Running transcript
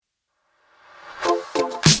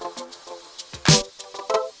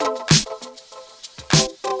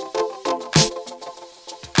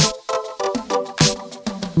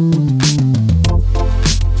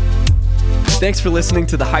Thanks for listening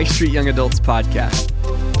to the High Street Young Adults podcast.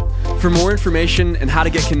 For more information and how to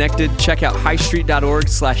get connected, check out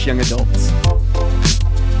highstreet.org/youngadults.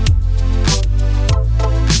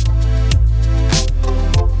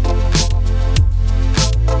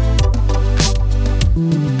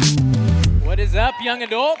 What is up, young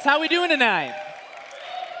adults? How are we doing tonight?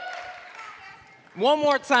 One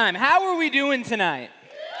more time. How are we doing tonight?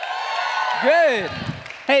 Good.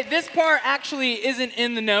 Hey, this part actually isn't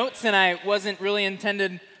in the notes, and I wasn't really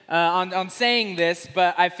intended on saying this,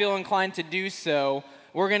 but I feel inclined to do so.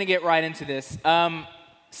 We're going to get right into this.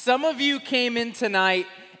 Some of you came in tonight,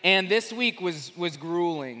 and this week was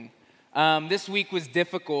grueling. This week was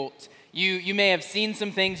difficult. You may have seen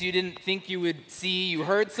some things you didn't think you would see. You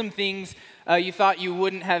heard some things you thought you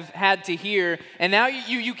wouldn't have had to hear. And now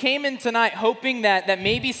you came in tonight hoping that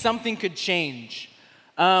maybe something could change.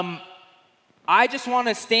 I just want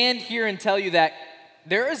to stand here and tell you that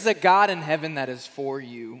there is a God in heaven that is for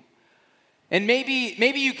you. And maybe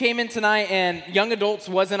you came in tonight and young adults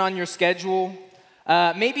wasn't on your schedule.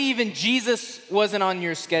 Maybe even Jesus wasn't on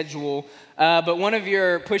your schedule, but one of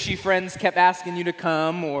your pushy friends kept asking you to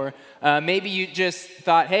come, or maybe you just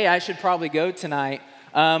thought, hey, I should probably go tonight.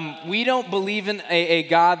 We don't believe in a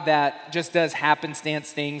God that just does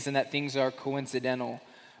happenstance things and that things are coincidental.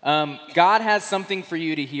 God has something for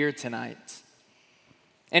you to hear tonight.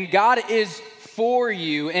 And God is for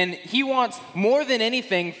you, and He wants more than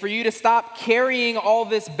anything for you to stop carrying all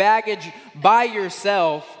this baggage by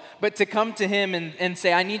yourself, but to come to Him and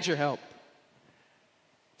say, I need your help.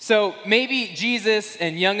 So maybe Jesus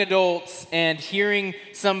and young adults and hearing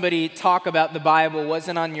somebody talk about the Bible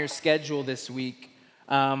wasn't on your schedule this week.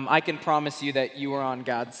 I can promise you that you were on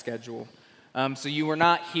God's schedule. So you were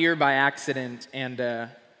not here by accident, and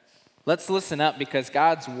let's listen up because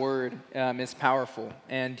God's word is powerful,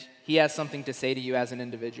 and He has something to say to you as an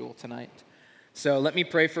individual tonight. So let me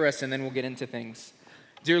pray for us, and then we'll get into things.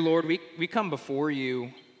 Dear Lord, we come before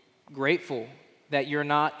you grateful that you're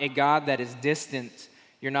not a God that is distant.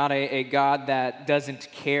 You're not a God that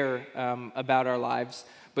doesn't care about our lives,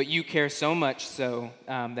 but you care so much so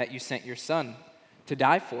that you sent your Son to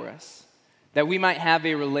die for us, that we might have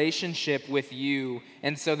a relationship with you,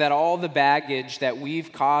 and so that all the baggage that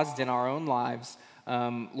we've caused in our own lives,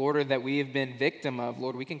 Lord, or that we have been victim of,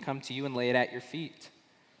 Lord, we can come to you and lay it at your feet.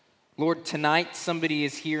 Lord, tonight somebody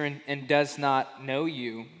is here and does not know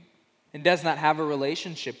you and does not have a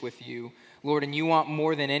relationship with you, Lord, and you want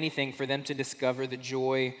more than anything for them to discover the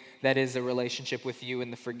joy that is a relationship with you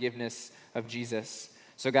and the forgiveness of Jesus.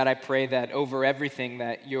 So God, I pray that over everything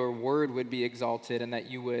that your word would be exalted and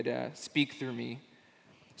that you would speak through me.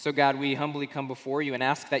 So God, we humbly come before you and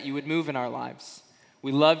ask that you would move in our lives.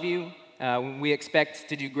 We love you. We expect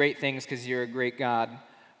to do great things because you're a great God.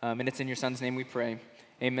 And it's in your Son's name we pray.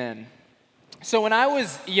 Amen. So when I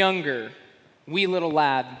was younger, wee little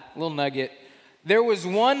lad, little nugget, there was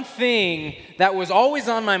one thing that was always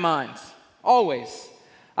on my mind. Always.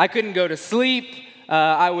 I couldn't go to sleep.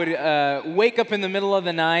 I would wake up in the middle of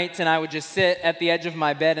the night and I would just sit at the edge of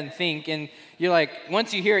my bed and think, and you're like,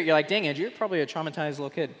 once you hear it, you're like, dang, Andrew, you're probably a traumatized little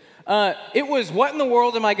kid. It was, what in the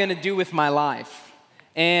world am I going to do with my life?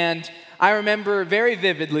 And I remember very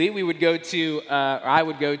vividly, I would go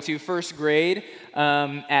to first grade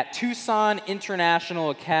at Tucson International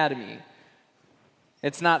Academy.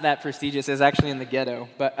 It's not that prestigious, it's actually in the ghetto.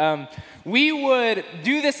 But we would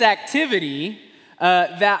do this activity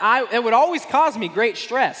it would always cause me great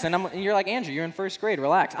stress. And you're like, Andrew, you're in first grade,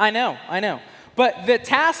 relax. I know. But the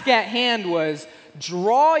task at hand was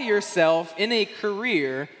draw yourself in a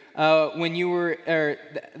career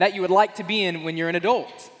that you would like to be in when you're an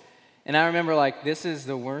adult. And I remember this is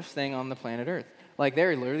the worst thing on the planet Earth.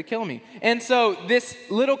 They're literally killing me. And so this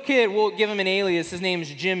little kid, we'll give him an alias, his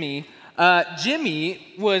name's Jimmy.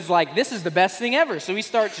 Jimmy was like, this is the best thing ever. So he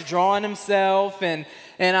starts drawing himself, and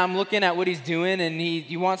I'm looking at what he's doing, and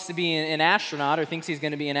he wants to be an astronaut or thinks he's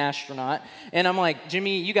going to be an astronaut. And I'm like,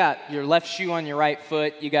 Jimmy, you got your left shoe on your right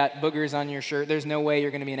foot. You got boogers on your shirt. There's no way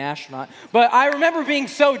you're going to be an astronaut. But I remember being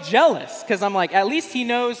so jealous because I'm like, at least he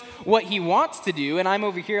knows what he wants to do, and I'm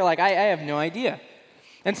over here like, I have no idea.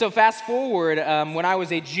 And so fast forward, when I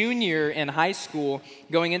was a junior in high school,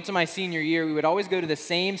 going into my senior year, we would always go to the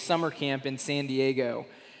same summer camp in San Diego.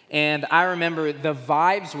 And I remember the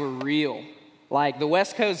vibes were real. The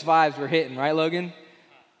West Coast vibes were hitting, right, Logan?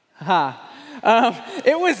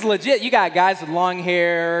 It was legit. You got guys with long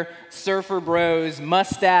hair, surfer bros,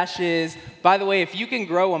 mustaches. By the way, if you can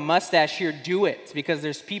grow a mustache here, do it, because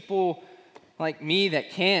there's people like me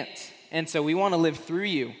that can't. And so we want to live through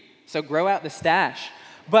you. So grow out the stash.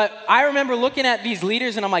 But I remember looking at these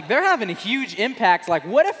leaders and I'm like, they're having a huge impact. Like,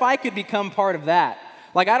 what if I could become part of that?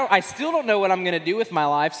 Like, I still don't know what I'm going to do with my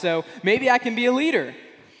life, so maybe I can be a leader.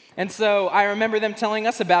 And so I remember them telling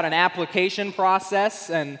us about an application process,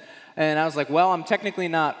 and I was like, well, I'm technically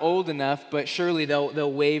not old enough, but surely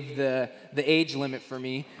they'll waive the age limit for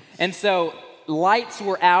me. And so lights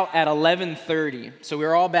were out at 11:30. So we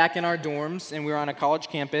were all back in our dorms, and we were on a college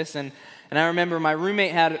campus, and I remember my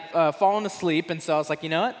roommate had fallen asleep, and so I was like, you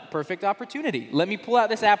know what? Perfect opportunity. Let me pull out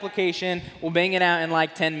this application. We'll bang it out in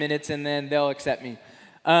like 10 minutes, and then they'll accept me.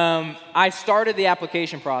 I started the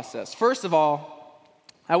application process. First of all,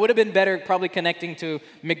 I would have been better probably connecting to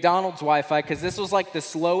McDonald's Wi-Fi because this was like the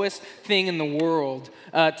slowest thing in the world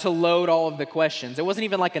to load all of the questions. It wasn't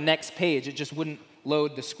even like a next page. It just wouldn't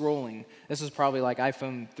load the scrolling. This was probably like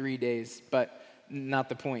iPhone 3 days, but not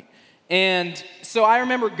the point. And so I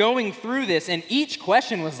remember going through this, and each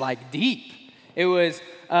question was like deep. It was,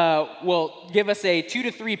 give us a 2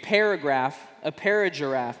 to 3 paragraph, a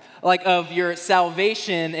paragiraph, like of your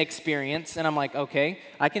salvation experience. And I'm like, okay,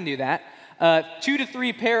 I can do that. 2 to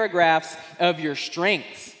 3 paragraphs of your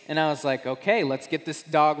strengths. And I was like, okay, let's get this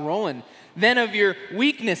dog rolling. Then of your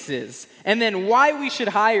weaknesses. And then why we should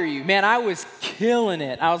hire you. Man, I was killing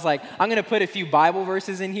it. I was like, I'm going to put a few Bible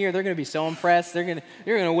verses in here. They're going to be so impressed. They're going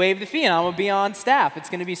to waive the fee, and I'm going to be on staff. It's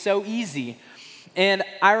going to be so easy. And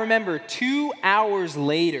I remember 2 hours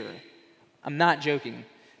later, I'm not joking,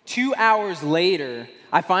 2 hours later,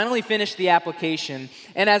 I finally finished the application.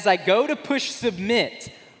 And as I go to push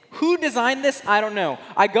submit, who designed this? I don't know.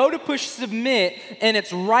 I go to push submit, and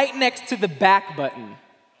it's right next to the back button.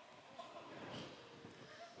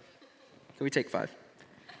 Can we take 5?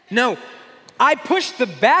 No, I pushed the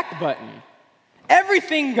back button.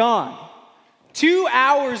 Everything gone. 2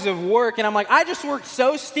 hours of work, and I'm like, I just worked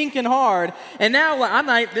so stinking hard, and now I'm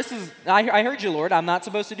like, I heard you, Lord, I'm not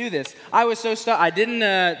supposed to do this. I was so stuck. I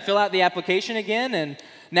didn't fill out the application again, and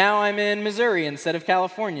now I'm in Missouri instead of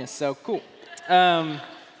California, so cool.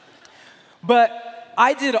 But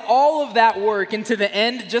I did all of that work, and to the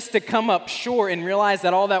end just to come up short and realize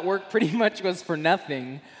that all that work pretty much was for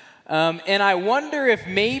nothing. And I wonder if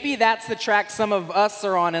maybe that's the track some of us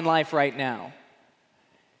are on in life right now.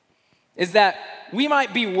 Is that we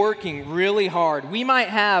might be working really hard. We might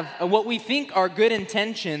have what we think are good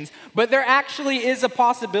intentions, but there actually is a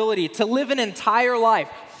possibility to live an entire life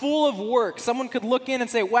full of work. Someone could look in and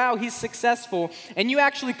say, wow, he's successful. And you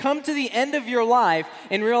actually come to the end of your life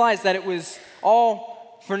and realize that it was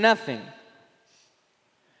all for nothing.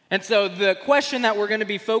 And so the question that we're going to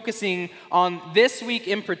be focusing on this week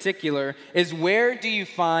in particular is, where do you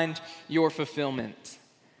find your fulfillment?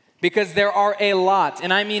 Because there are a lot,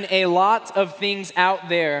 and I mean a lot of things out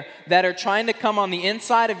there that are trying to come on the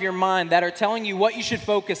inside of your mind that are telling you what you should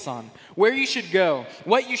focus on, where you should go,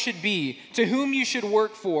 what you should be, to whom you should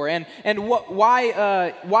work for, and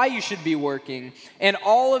why you should be working. And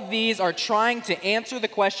all of these are trying to answer the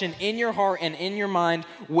question in your heart and in your mind,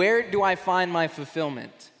 where do I find my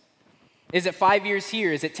fulfillment? Is it 5 years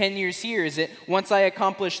here? Is it 10 years here? Is it once I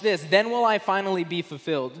accomplish this, then will I finally be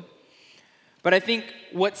fulfilled? But I think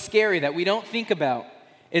what's scary that we don't think about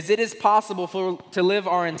is it is possible to live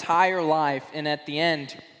our entire life, and at the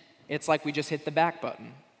end, it's like we just hit the back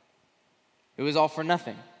button. It was all for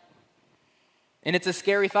nothing. And it's a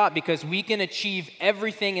scary thought because we can achieve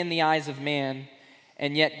everything in the eyes of man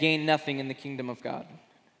and yet gain nothing in the kingdom of God.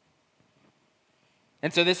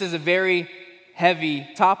 And so this is a very heavy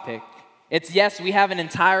topic. It's, yes, we have an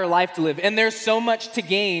entire life to live, and there's so much to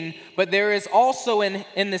gain, but there is also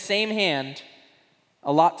in the same hand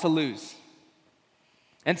a lot to lose.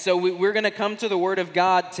 And so we're going to come to the Word of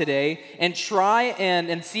God today and try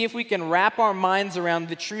and see if we can wrap our minds around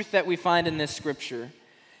the truth that we find in this scripture.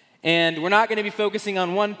 And we're not going to be focusing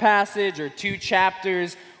on one passage or 2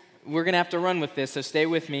 chapters. We're going to have to run with this, so stay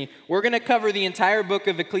with me. We're going to cover the entire book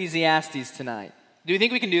of Ecclesiastes tonight. Do you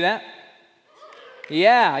think we can do that?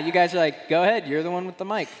 Yeah, you guys are like, go ahead, you're the one with the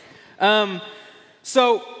mic.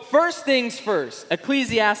 So first things first,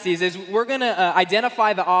 Ecclesiastes is we're going to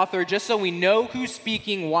identify the author just so we know who's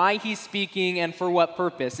speaking, why he's speaking, and for what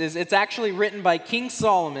purpose. It's actually written by King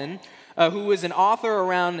Solomon, who was an author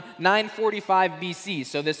around 945 BC.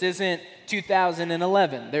 So this isn't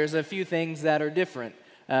 2011. There's a few things that are different.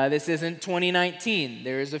 This isn't 2019.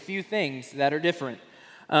 There's a few things that are different.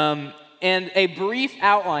 And a brief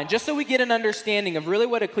outline, just so we get an understanding of really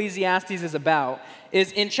what Ecclesiastes is about,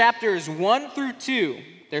 is in chapters 1 through 2.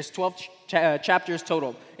 There's 12 chapters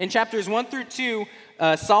total. In chapters 1 through 2,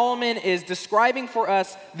 Solomon is describing for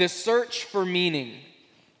us the search for meaning,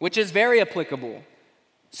 which is very applicable.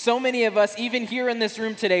 So many of us, even here in this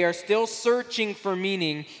room today, are still searching for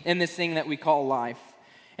meaning in this thing that we call life.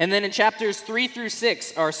 And then in chapters 3 through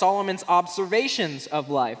 6 are Solomon's observations of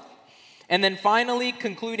life. And then finally,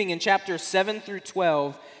 concluding in chapters 7 through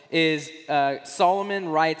 12, is Solomon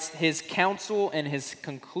writes his counsel and his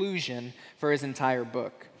conclusion for his entire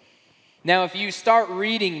book. Now, if you start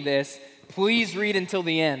reading this, please read until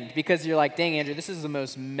the end, because you're like, dang, Andrew, this is the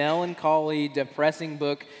most melancholy, depressing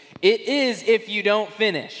book. It is if you don't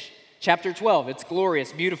finish. Chapter 12, it's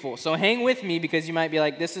glorious, beautiful. So hang with me, because you might be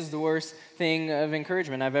like, this is the worst thing of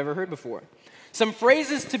encouragement I've ever heard before. Some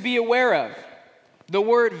phrases to be aware of. The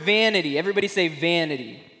word vanity. Everybody say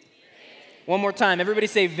vanity. One more time. Everybody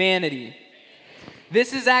say vanity.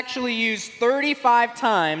 This is actually used 35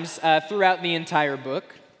 times throughout the entire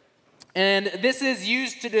book. And this is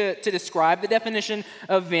used to describe the definition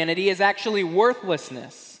of vanity is actually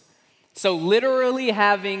worthlessness. So literally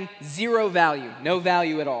having zero value, no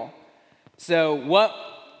value at all. So what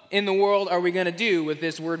in the world are we going to do with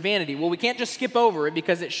this word vanity? Well, we can't just skip over it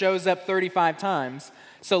because it shows up 35 times.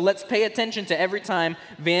 So let's pay attention to every time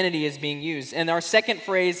vanity is being used. And our second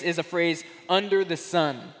phrase is a phrase, under the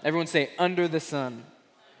sun. Everyone say, under the sun.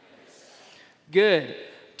 Good.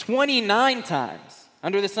 29 times.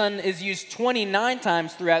 Under the sun is used 29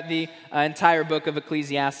 times throughout the entire book of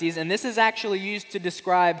Ecclesiastes, and this is actually used to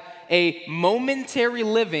describe a momentary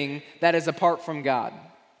living that is apart from God.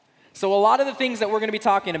 So a lot of the things that we're going to be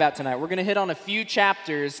talking about tonight, we're going to hit on a few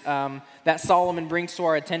chapters that Solomon brings to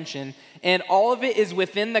our attention, and all of it is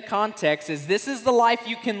within the context is this is the life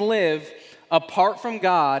you can live apart from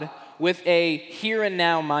God with a here and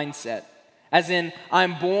now mindset. As in,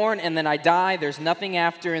 I'm born and then I die, there's nothing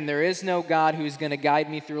after, and there is no God who's going to guide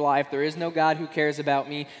me through life. There is no God who cares about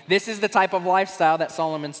me. This is the type of lifestyle that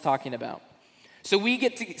Solomon's talking about. So we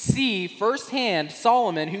get to see firsthand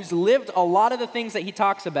Solomon, who's lived a lot of the things that he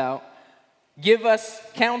talks about, give us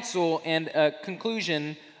counsel and a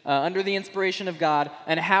conclusion under the inspiration of God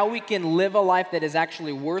on how we can live a life that is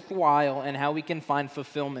actually worthwhile and how we can find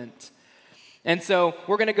fulfillment. And so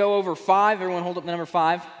we're going to go over 5. Everyone hold up the number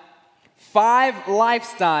 5. 5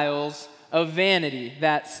 lifestyles of vanity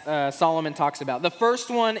that Solomon talks about. The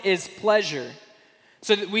first one is pleasure.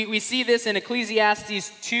 So we see this in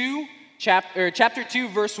Ecclesiastes 2, chapter 2,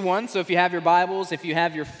 verse 1. So if you have your Bibles, if you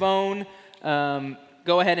have your phone,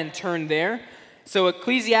 go ahead and turn there. So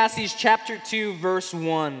Ecclesiastes chapter 2, verse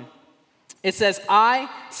 1. It says,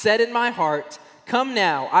 I said in my heart, come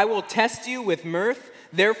now, I will test you with mirth,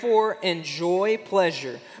 therefore enjoy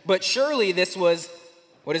pleasure. But surely this was,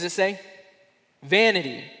 what does it say?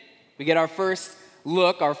 Vanity. We get our first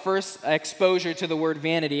look, our first exposure to the word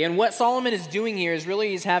vanity. And what Solomon is doing here is really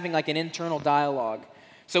he's having like an internal dialogue.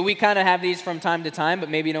 So we kind of have these from time to time, but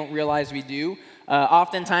maybe don't realize we do.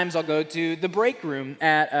 Oftentimes I'll go to the break room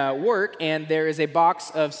at work, and there is a box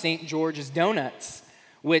of St. George's donuts,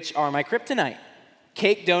 which are my kryptonite.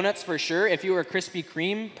 Cake donuts for sure. If you are a Krispy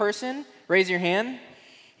Kreme person, raise your hand.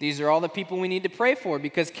 These are all the people we need to pray for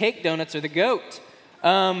because cake donuts are the GOAT.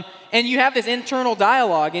 And you have this internal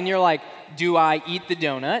dialogue, and you're like, do I eat the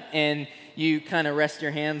donut? And you kind of rest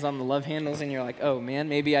your hands on the love handles, and you're like, oh man,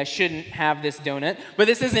 maybe I shouldn't have this donut. But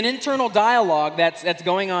this is an internal dialogue that's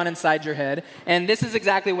going on inside your head, and this is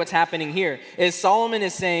exactly what's happening here. Is Solomon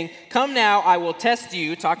is saying, come now, I will test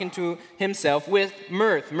you, talking to himself, with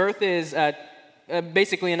mirth. Mirth is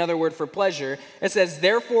basically another word for pleasure. It says,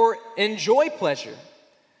 therefore enjoy pleasure.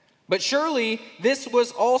 But surely this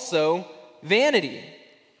was also vanity.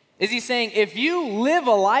 Is he saying if you live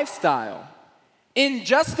a lifestyle in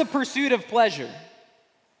just the pursuit of pleasure,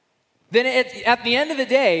 then at the end of the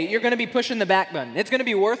day, you're going to be pushing the back button. It's going to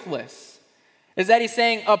be worthless. Is that he's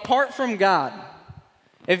saying apart from God,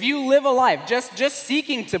 if you live a life just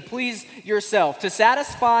seeking to please yourself, to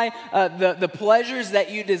satisfy the pleasures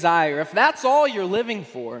that you desire, if that's all you're living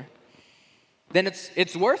for, then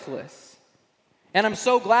it's worthless. And I'm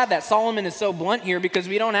so glad that Solomon is so blunt here because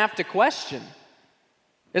we don't have to question.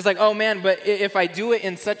 It's like, oh man, but if I do it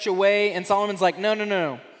in such a way, and Solomon's like,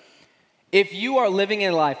 no. If you are living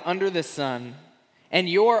a life under the sun and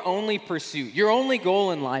your only pursuit, your only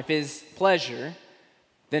goal in life is pleasure,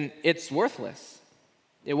 then it's worthless.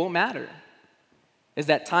 It won't matter. Is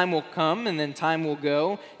that time will come and then time will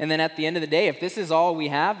go, and then at the end of the day, if this is all we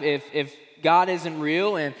have, if God isn't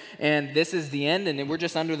real and this is the end and we're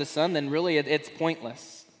just under the sun, then really it's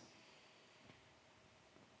pointless.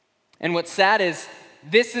 And what's sad is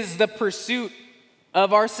this is the pursuit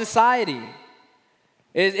of our society.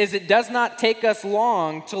 Is it does not take us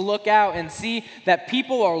long to look out and see that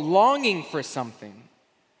people are longing for something.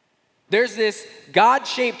 There's this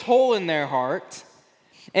God-shaped hole in their heart,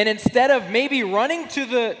 And instead of maybe running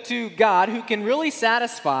to God who can really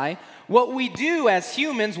satisfy, what we do as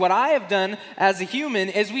humans, what I have done as a human,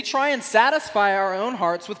 is we try and satisfy our own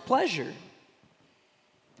hearts with pleasure.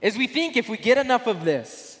 As we think, if we get enough of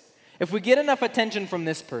this, if we get enough attention from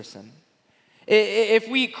this person, if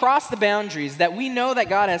we cross the boundaries that we know that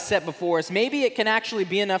God has set before us, maybe it can actually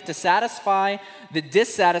be enough to satisfy the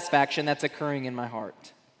dissatisfaction that's occurring in my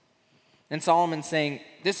heart. And Solomon's saying,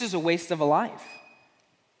 this is a waste of a life.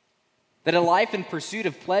 That a life in pursuit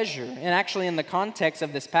of pleasure, and actually in the context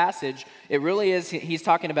of this passage, it really is, he's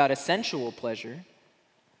talking about a sensual pleasure.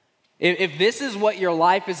 If this is what your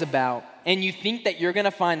life is about, and you think that you're going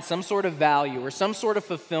to find some sort of value or some sort of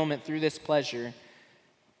fulfillment through this pleasure,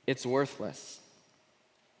 it's worthless.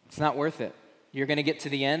 It's not worth it. You're going to get to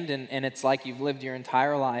the end, and it's like you've lived your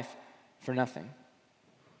entire life for nothing.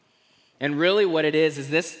 And really what it is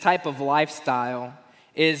this type of lifestyle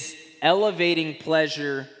is elevating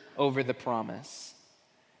pleasure over the promise.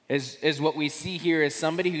 Is what we see here is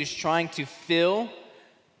somebody who's trying to fill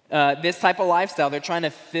this type of lifestyle. They're trying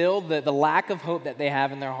to fill the lack of hope that they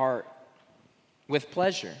have in their heart with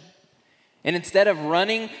pleasure. And instead of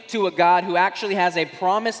running to a God who actually has a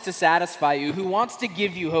promise to satisfy you, who wants to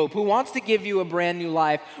give you hope, who wants to give you a brand new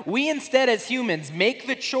life, we instead as humans make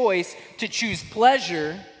the choice to choose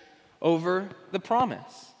pleasure over the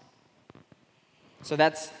promise. So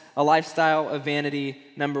that's a lifestyle of vanity,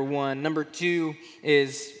 number one. Number two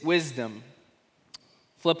is wisdom.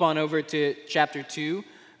 Flip on over to chapter 2,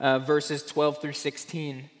 verses 12 through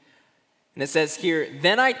 16. And it says here,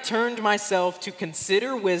 "Then I turned myself to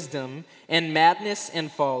consider wisdom and madness and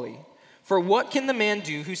folly. For what can the man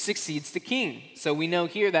do who succeeds the king?" So we know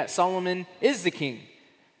here that Solomon is the king.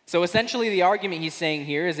 So essentially the argument he's saying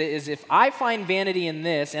here is if I find vanity in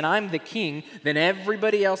this and I'm the king, then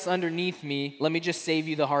everybody else underneath me, let me just save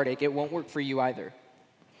you the heartache. It won't work for you either.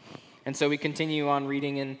 And so we continue on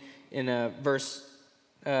reading in verse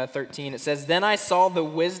 13. It says, "Then I saw that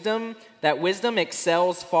wisdom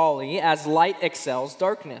excels folly as light excels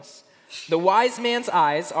darkness. The wise man's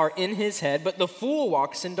eyes are in his head, but the fool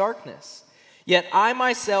walks in darkness. Yet I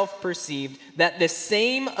myself perceived that the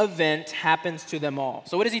same event happens to them all."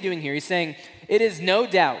 So what is he doing here? He's saying, it is no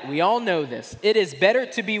doubt, we all know this, it is better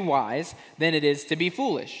to be wise than it is to be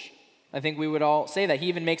foolish. I think we would all say that. He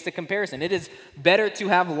even makes the comparison. It is better to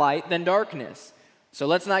have light than darkness. So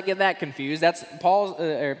let's not get that confused. That's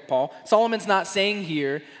Solomon's not saying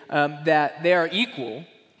here that they are equal.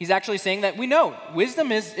 He's actually saying that we know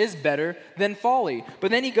wisdom is better than folly.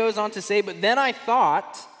 But then he goes on to say, but then I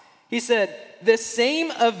thought, he said, the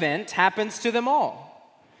same event happens to them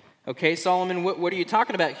all. Okay, Solomon, what are you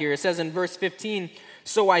talking about here? It says in verse 15,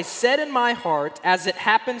 "So I said in my heart, as it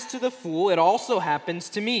happens to the fool, it also happens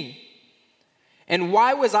to me. And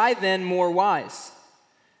why was I then more wise?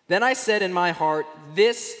 Then I said in my heart,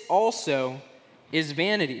 this also is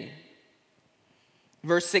vanity."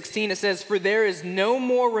 Verse 16, it says, "For there is no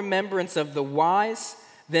more remembrance of the wise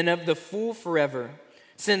than of the fool forever,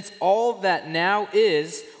 since all that now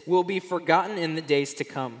is will be forgotten in the days to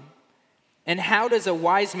come. And how does a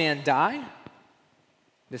wise man die?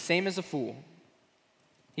 The same as a fool."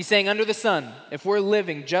 He's saying under the sun, if we're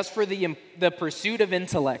living just for the pursuit of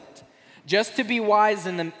intellect, just to be wise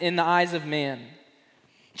in the eyes of man,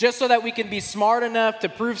 just so that we can be smart enough to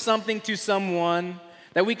prove something to someone,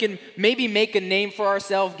 that we can maybe make a name for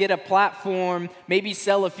ourselves, get a platform, maybe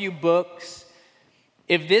sell a few books.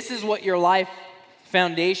 If this is what your life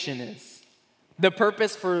foundation is, the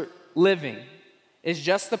purpose for living is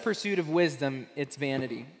just the pursuit of wisdom, it's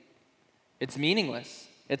vanity. It's meaningless.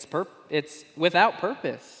 It's without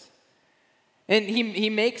purpose. And he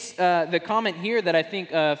makes the comment here that I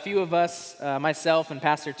think a few of us, myself and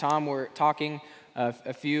Pastor Tom, were talking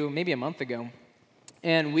maybe a month ago.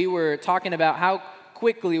 And we were talking about how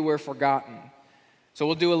quickly we're forgotten. So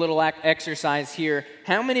we'll do a little exercise here.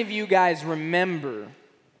 How many of you guys remember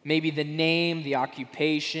maybe the name, the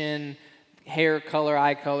occupation, hair color,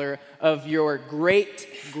 eye color of your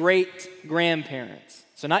great-great-grandparents?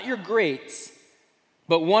 So not your greats,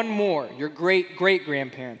 but one more, your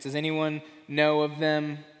great-great-grandparents. Does anyone know of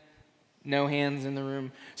them? No hands in the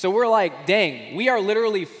room. So we're like, dang, we are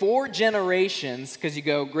literally 4 generations, because you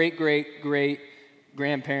go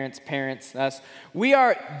great-great-great-grandparents, parents, us. We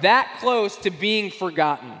are that close to being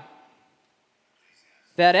forgotten.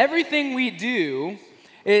 That everything we do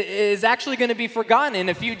is actually going to be forgotten in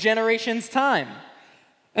a few generations' time.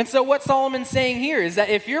 And so what Solomon's saying here is that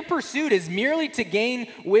if your pursuit is merely to gain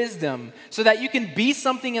wisdom so that you can be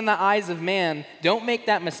something in the eyes of man, don't make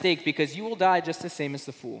that mistake, because you will die just the same as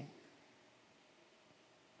the fool.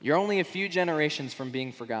 You're only a few generations from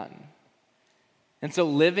being forgotten. And so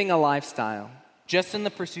living a lifestyle just in the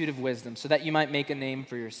pursuit of wisdom so that you might make a name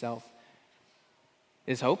for yourself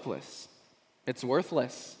is hopeless. It's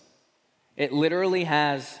worthless. It literally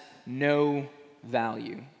has no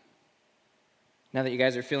value. Now that you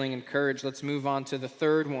guys are feeling encouraged, let's move on to the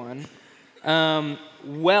third one.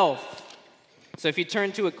 Wealth. So if you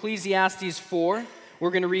turn to Ecclesiastes 4, we're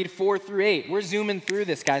going to read 4 through 8. We're zooming through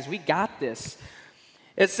this, guys. We got this.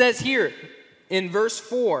 It says here in verse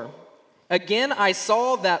 4, "Again I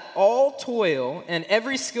saw that all toil and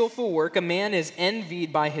every skillful work a man is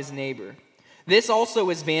envied by his neighbor. This also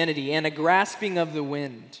is vanity and a grasping of the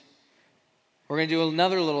wind." We're going to do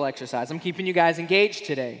another little exercise. I'm keeping you guys engaged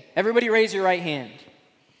today. Everybody raise your right hand.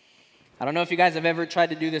 I don't know if you guys have ever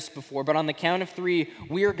tried to do this before, but on the count of 3,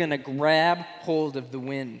 we are going to grab hold of the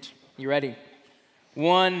wind. You ready?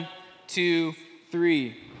 1, 2,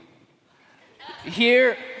 3.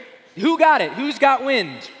 Here, who got it? Who's got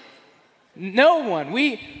wind? No one.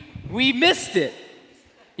 We missed it.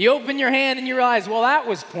 You open your hand and you realize, well, that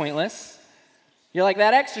was pointless. You're like,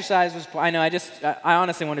 that exercise was, I know, I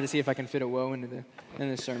honestly wanted to see if I can fit a woe into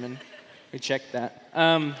the sermon. We checked that.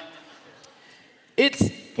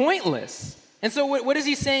 It's pointless. And so what is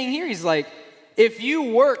he saying here? He's like, if you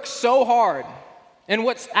work so hard, and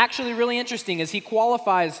what's actually really interesting is he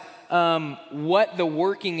qualifies what the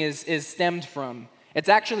working is stemmed from. It's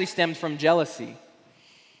actually stemmed from jealousy.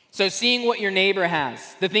 So seeing what your neighbor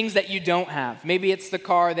has, the things that you don't have. Maybe it's the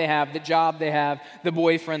car they have, the job they have, the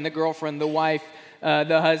boyfriend, the girlfriend, the wife,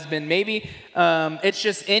 the husband. Maybe it's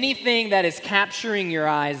just anything that is capturing your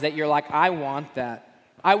eyes that you're like, I want that.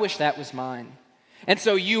 I wish that was mine. And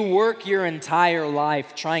so you work your entire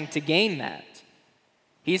life trying to gain that.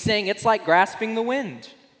 He's saying it's like grasping the wind.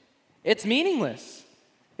 It's meaningless.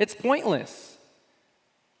 It's pointless.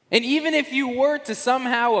 And even if you were to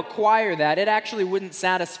somehow acquire that, it actually wouldn't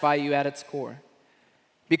satisfy you at its core.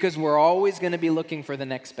 Because we're always going to be looking for the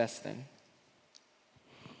next best thing.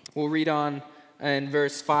 We'll read on in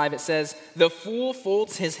verse 5. It says, "The fool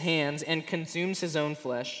folds his hands and consumes his own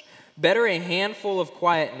flesh. Better a handful of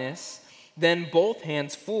quietness than both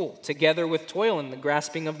hands full, together with toil and the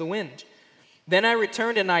grasping of the wind. Then I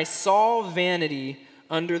returned and I saw vanity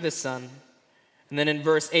under the sun." And then in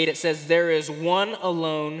verse 8 it says, "There is one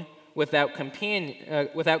alone without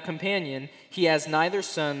companion. He has neither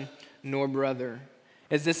son nor brother."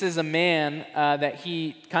 As this is a man that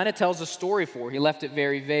he kind of tells a story for. He left it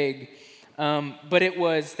very vague. But it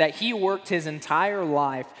was that he worked his entire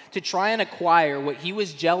life to try and acquire what he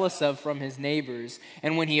was jealous of from his neighbors.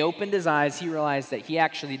 And when he opened his eyes, he realized that he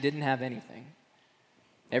actually didn't have anything.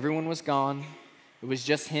 Everyone was gone. It was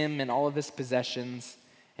just him and all of his possessions,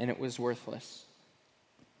 and it was worthless.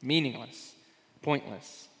 Meaningless,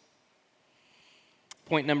 pointless.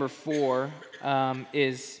 Point number 4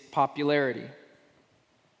 is popularity.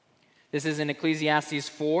 This is in Ecclesiastes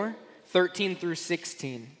 4, 13 through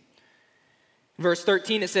 16. Verse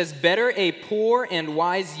 13, it says, "Better a poor and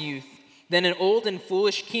wise youth than an old and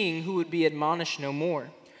foolish king who would be admonished no more.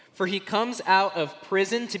 For he comes out of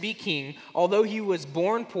prison to be king, although he was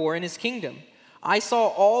born poor in his kingdom. I saw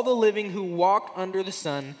all the living who walk under the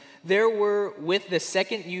sun. There were with the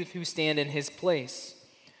second youth who stand in his place.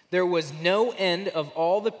 There was no end of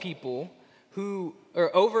all the people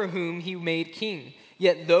over whom he made king.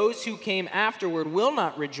 Yet those who came afterward will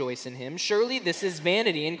not rejoice in him. Surely this is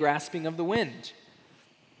vanity and grasping of the wind."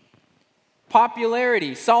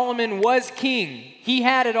 Popularity. Solomon was king. He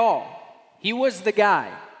had it all. He was the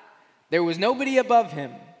guy. There was nobody above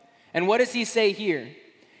him. And what does he say here?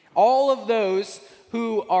 All of those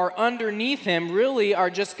who are underneath him really are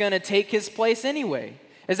just going to take his place anyway.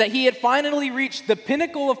 Is that he had finally reached the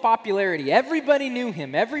pinnacle of popularity. Everybody knew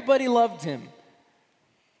him. Everybody loved him.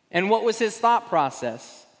 And what was his thought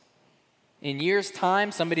process? In years'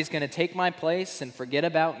 time, somebody's going to take my place and forget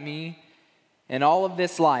about me. And all of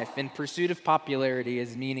this life in pursuit of popularity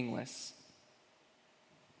is meaningless.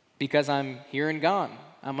 Because I'm here and gone.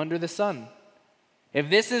 I'm under the sun. If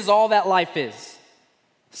this is all that life is,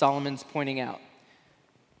 Solomon's pointing out,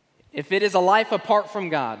 if it is a life apart from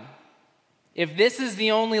God, if this is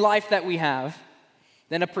the only life that we have,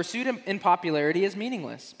 then a pursuit in popularity is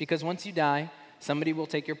meaningless. Because once you die, somebody will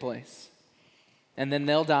take your place. And then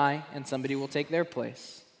they'll die, and somebody will take their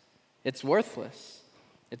place. It's worthless.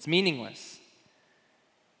 It's meaningless.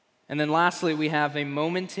 And then lastly, we have a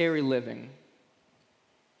momentary living.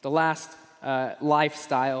 The last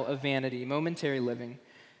lifestyle of vanity, momentary living.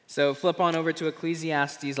 So flip on over to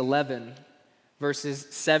Ecclesiastes 11, verses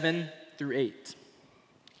 7 through 8.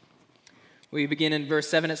 We begin in verse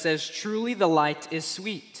 7. It says, "Truly the light is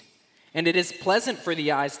sweet, and it is pleasant for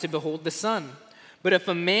the eyes to behold the sun. But if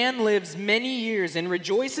a man lives many years and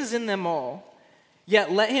rejoices in them all,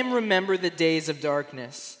 yet let him remember the days of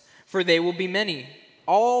darkness, for they will be many.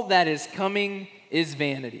 All that is coming is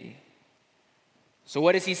vanity. So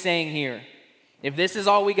what is he saying here? If this is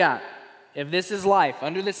all we got, if this is life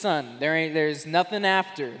under the sun, there's nothing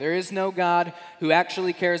after. There is no God who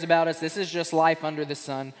actually cares about us. This is just life under the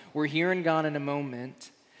sun. We're here and gone in a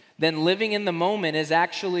moment. Then living in the moment is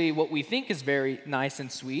actually what we think is very nice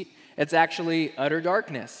and sweet. It's actually utter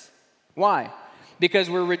darkness. Why? Because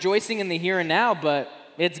we're rejoicing in the here and now, but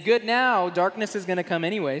it's good now. Darkness is going to come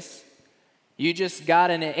anyways. You just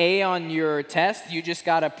got an A on your test. You just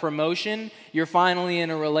got a promotion. You're finally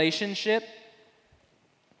in a relationship.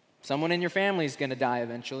 Someone in your family is going to die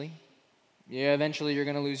eventually. Yeah, eventually you're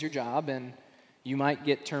going to lose your job and you might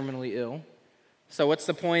get terminally ill. So what's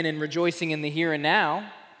the point in rejoicing in the here and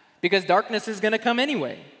now? Because darkness is going to come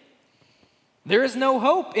anyway. There is no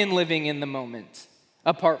hope in living in the moment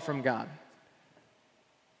apart from God.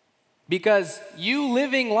 Because you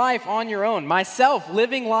living life on your own, myself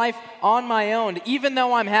living life on my own, even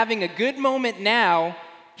though I'm having a good moment now,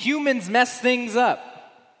 humans mess things up.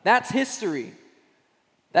 That's history.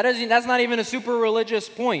 That's not even a super religious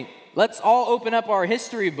point. Let's all open up our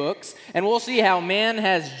history books and we'll see how man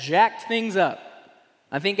has jacked things up.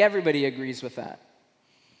 I think everybody agrees with that.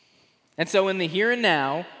 And so in the here and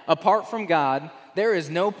now, apart from God, there is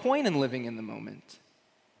no point in living in the moment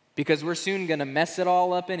because we're soon going to mess it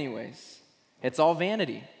all up anyways. It's all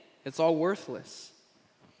vanity. It's all worthless.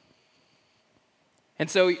 And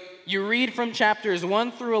so you read from chapters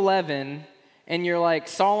 1 through 11 and you're like,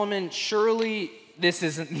 Solomon, surely this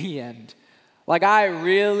isn't the end. Like, I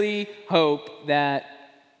really hope that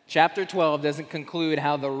chapter 12 doesn't conclude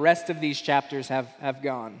how the rest of these chapters have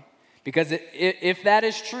gone. Because if that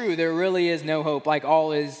is true, there really is no hope. Like,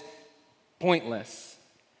 all is pointless.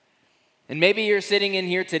 And maybe you're sitting in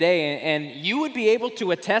here today and you would be able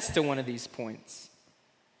to attest to one of these points.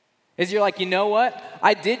 Is you're like, you know what?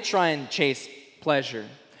 I did try and chase pleasure.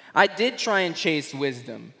 I did try and chase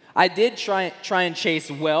wisdom. I did try and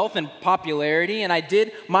chase wealth and popularity, and I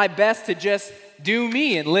did my best to just do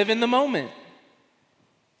me and live in the moment.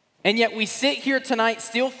 And yet we sit here tonight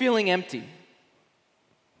still feeling empty.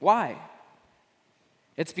 Why?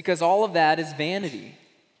 It's because all of that is vanity.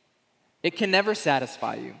 It can never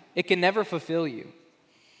satisfy you. It can never fulfill you.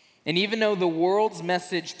 And even though the world's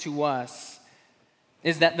message to us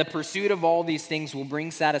is that the pursuit of all these things will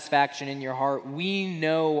bring satisfaction in your heart, we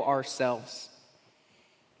know ourselves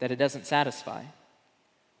that it doesn't satisfy.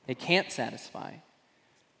 It can't satisfy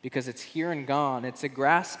because it's here and gone. It's a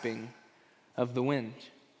grasping of the wind.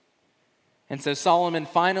 And so Solomon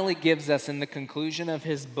finally gives us in the conclusion of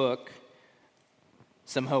his book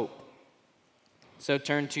some hope. So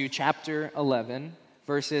turn to chapter 11,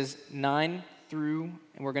 verses 9 through,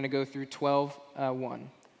 and we're going to go through 12:1.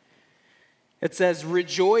 It says,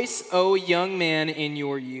 "Rejoice, O young man, in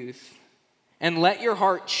your youth, and let your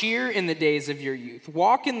heart cheer in the days of your youth.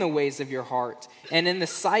 Walk in the ways of your heart and in the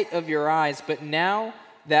sight of your eyes. But now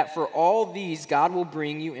that for all these God will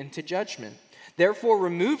bring you into judgment. Therefore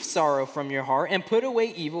remove sorrow from your heart and put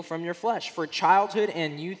away evil from your flesh. For childhood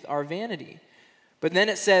and youth are vanity." But then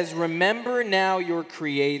it says, "Remember now your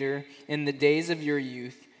Creator in the days of your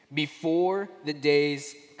youth, before the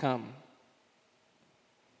days come."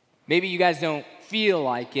 Maybe you guys don't feel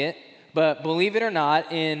like it, but believe it or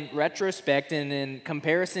not, in retrospect and in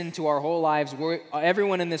comparison to our whole lives,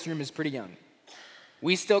 everyone in this room is pretty young.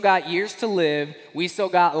 We still got years to live. We still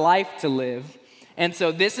got life to live. And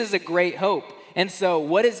so this is a great hope. And so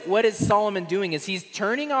what is Solomon doing is he's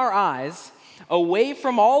turning our eyes away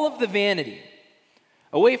from all of the vanity,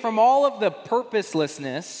 away from all of the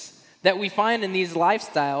purposelessness that we find in these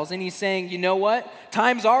lifestyles. And he's saying, you know what?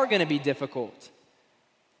 Times are going to be difficult.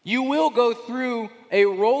 You will go through a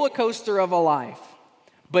roller coaster of a life.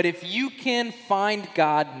 But if you can find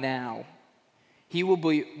God now, He will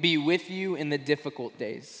be with you in the difficult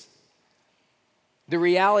days. The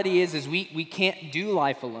reality is we can't do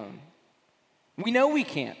life alone. We know we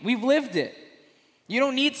can't. We've lived it. You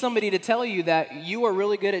don't need somebody to tell you that you are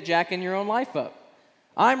really good at jacking your own life up.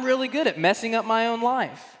 I'm really good at messing up my own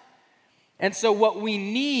life. And so what we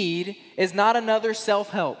need is not another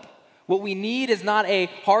self-help. What we need is not a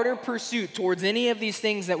harder pursuit towards any of these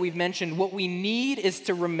things that we've mentioned. What we need is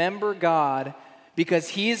to remember God, because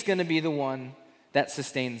He is going to be the one that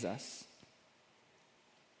sustains us.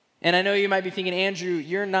 And I know you might be thinking, Andrew,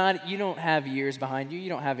 you don't have years behind you. You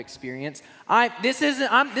don't have experience. This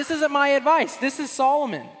isn't my advice. This is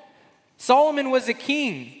Solomon. Solomon was a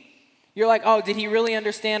king. You're like, oh, did he really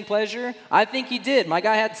understand pleasure? I think he did. My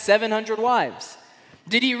guy had 700 wives.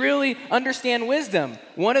 Did he really understand wisdom?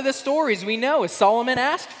 One of the stories we know is Solomon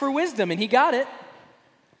asked for wisdom and he got it.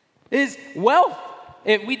 Is wealth.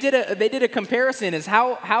 They did a comparison as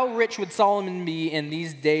how rich would Solomon be in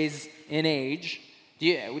these days in age?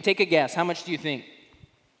 Take a guess. How much do you think?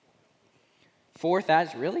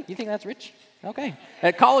 4,000? Really? You think that's rich? Okay.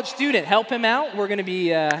 A college student, help him out. We're going to be,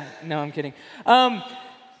 no, I'm kidding.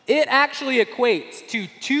 It actually equates to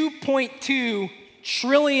 $2.2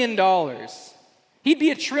 trillion. He'd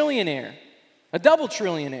be a trillionaire, a double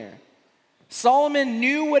trillionaire. Solomon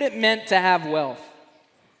knew what it meant to have wealth.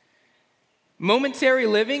 Momentary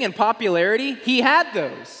living and popularity, he had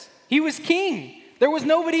those. He was king. There was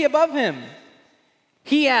nobody above him.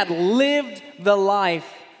 He had lived the life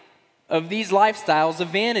of these lifestyles of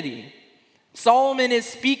vanity. Solomon is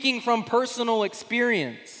speaking from personal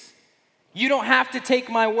experience. You don't have to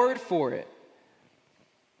take my word for it.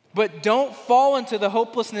 But don't fall into the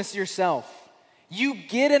hopelessness yourself. You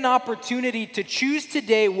get an opportunity to choose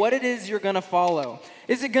today what it is you're going to follow.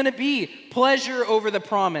 Is it going to be pleasure over the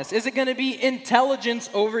promise? Is it going to be intelligence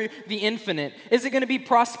over the infinite? Is it going to be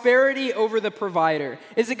prosperity over the provider?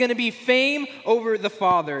 Is it going to be fame over the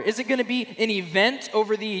Father? Is it going to be an event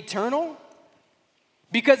over the eternal?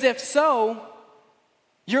 Because if so,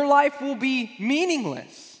 your life will be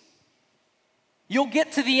meaningless. You'll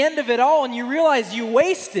get to the end of it all and you realize you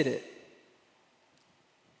wasted it.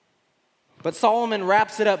 But Solomon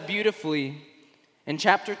wraps it up beautifully in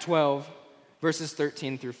chapter 12, verses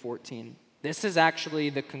 13 through 14. This is actually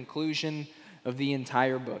the conclusion of the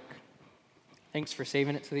entire book. Thanks for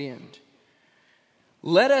saving it to the end.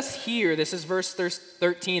 Let us hear, this is verse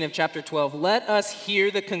 13 of chapter 12, let us hear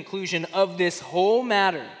the conclusion of this whole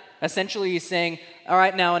matter. Essentially, he's saying, all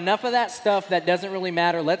right, now enough of that stuff that doesn't really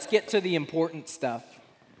matter. Let's get to the important stuff.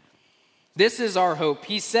 This is our hope.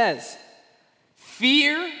 He says,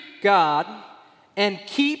 fear God and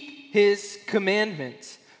keep his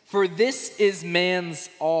commandments, for this is man's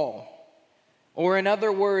all. Or in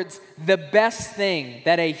other words, the best thing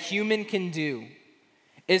that a human can do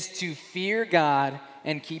is to fear God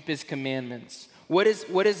and keep his commandments. What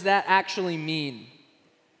does that actually mean?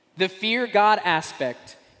 The fear God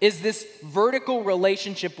aspect is this vertical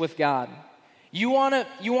relationship with God. You want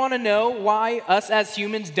to know why us as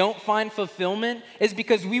humans don't find fulfillment? Is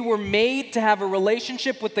because we were made to have a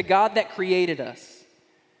relationship with the God that created us.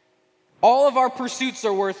 All of our pursuits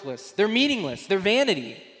are worthless. They're meaningless. They're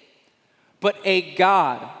vanity. But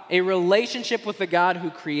a relationship with the God who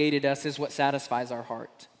created us is what satisfies our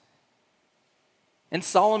heart. And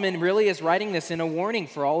Solomon really is writing this in a warning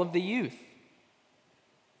for all of the youth.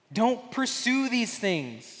 Don't pursue these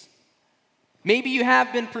things. Maybe you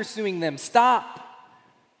have been pursuing them. Stop.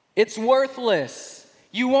 It's worthless.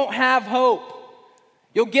 You won't have hope.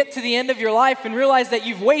 You'll get to the end of your life and realize that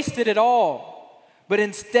you've wasted it all. But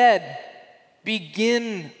instead,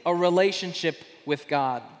 begin a relationship with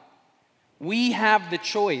God. We have the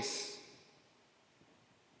choice.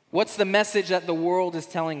 What's the message that the world is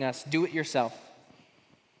telling us? Do it yourself.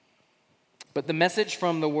 But the message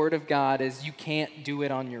from the Word of God is you can't do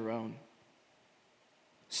it on your own.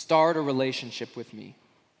 Start a relationship with me,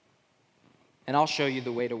 and I'll show you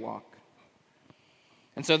the way to walk.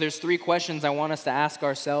 And so there's 3 questions I want us to ask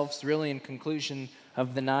ourselves, really in conclusion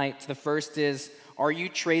of the night. The first is, are you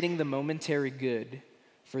trading the momentary good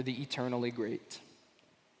for the eternally great?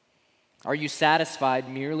 Are you satisfied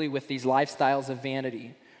merely with these lifestyles of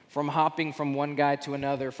vanity, from hopping from one guy to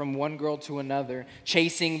another, from one girl to another,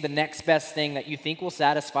 chasing the next best thing that you think will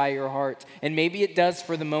satisfy your heart? And maybe it does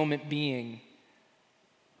for the moment being.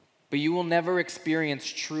 But you will never experience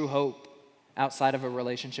true hope outside of a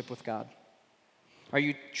relationship with God. Are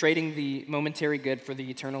you trading the momentary good for the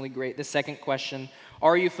eternally great? The second question,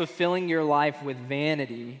 are you fulfilling your life with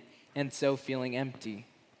vanity and so feeling empty?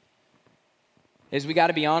 We got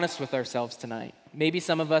to be honest with ourselves tonight. Maybe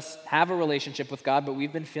some of us have a relationship with God, but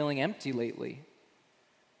we've been feeling empty lately.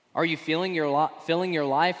 Are you filling your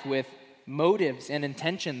life with motives and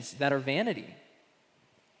intentions that are vanity?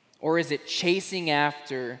 Or is it chasing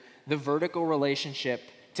after the vertical relationship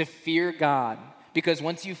to fear God? Because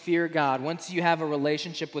once you fear God, once you have a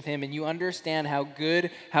relationship with him and you understand how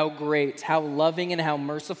good, how great, how loving, and how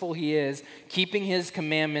merciful he is, keeping his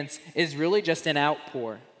commandments is really just an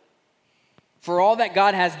outpour. For all that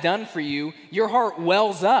God has done for you, your heart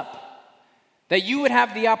wells up that you would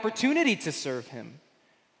have the opportunity to serve him.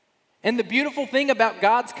 And the beautiful thing about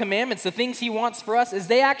God's commandments, the things he wants for us, is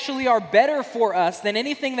they actually are better for us than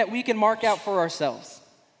anything that we can mark out for ourselves.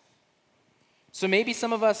 So maybe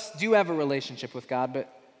some of us do have a relationship with God, but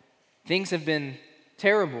things have been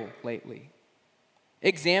terrible lately.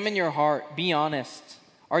 Examine your heart. Be honest.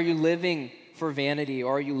 Are you living for vanity,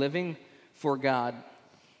 or are you living for God?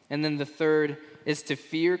 And then the third is to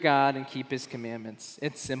fear God and keep his commandments.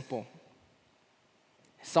 It's simple.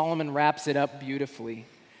 Solomon wraps it up beautifully.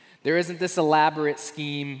 There isn't this elaborate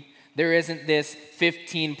scheme. There isn't this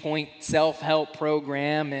 15-point self-help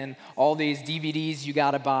program and all these DVDs you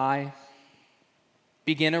got to buy.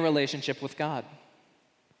 Begin a relationship with God.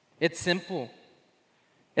 It's simple.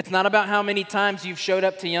 It's not about how many times you've showed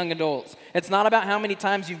up to young adults. It's not about how many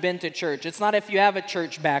times you've been to church. It's not if you have a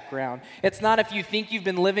church background. It's not if you think you've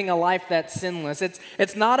been living a life that's sinless.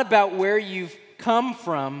 It's not about where you've come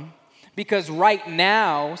from, because right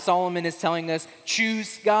now, Solomon is telling us,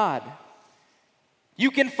 choose God. You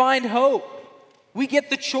can find hope. We get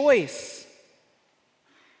the choice.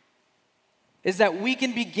 Is that we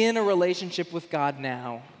can begin a relationship with God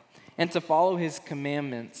now, and to follow his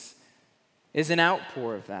commandments is an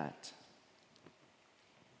outpour of that.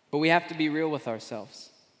 But we have to be real with ourselves.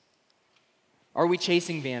 Are we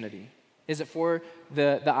chasing vanity? Is it for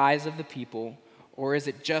the eyes of the people, or is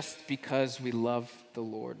it just because we love the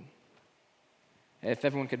Lord? If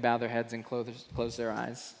everyone could bow their heads and close their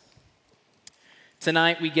eyes.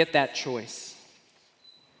 Tonight we get that choice.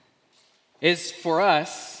 Is for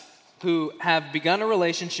us who have begun a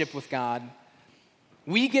relationship with God,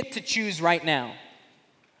 we get to choose right now.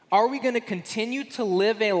 Are we going to continue to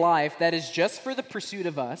live a life that is just for the pursuit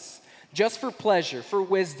of us, just for pleasure, for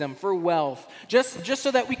wisdom, for wealth, just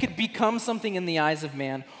so that we could become something in the eyes of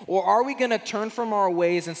man? Or are we going to turn from our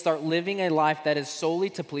ways and start living a life that is solely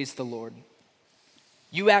to please the Lord?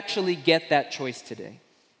 You actually get that choice today.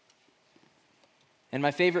 And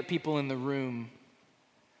my favorite people in the room,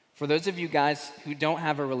 for those of you guys who don't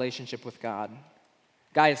have a relationship with God,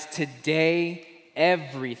 guys, today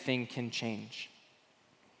everything can change.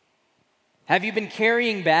 Have you been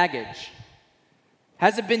carrying baggage?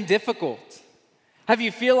 Has it been difficult? Have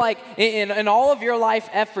you feel like in all of your life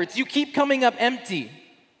efforts, you keep coming up empty?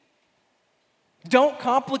 Don't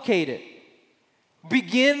complicate it.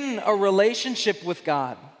 Begin a relationship with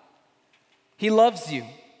God. He loves you.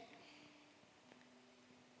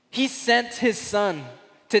 He sent his son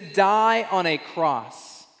to die on a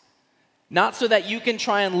cross, not so that you can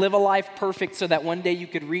try and live a life perfect so that one day you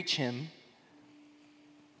could reach him.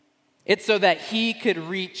 It's so that he could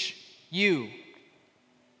reach you.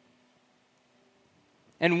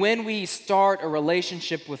 And when we start a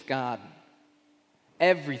relationship with God,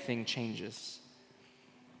 everything changes.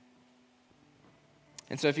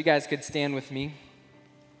 And so if you guys could stand with me.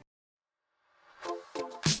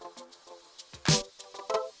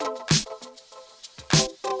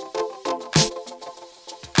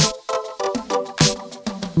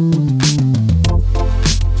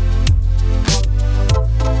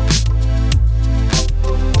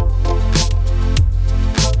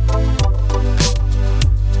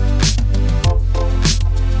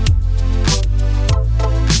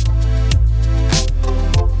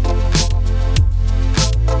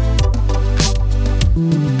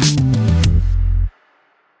 Mm-hmm.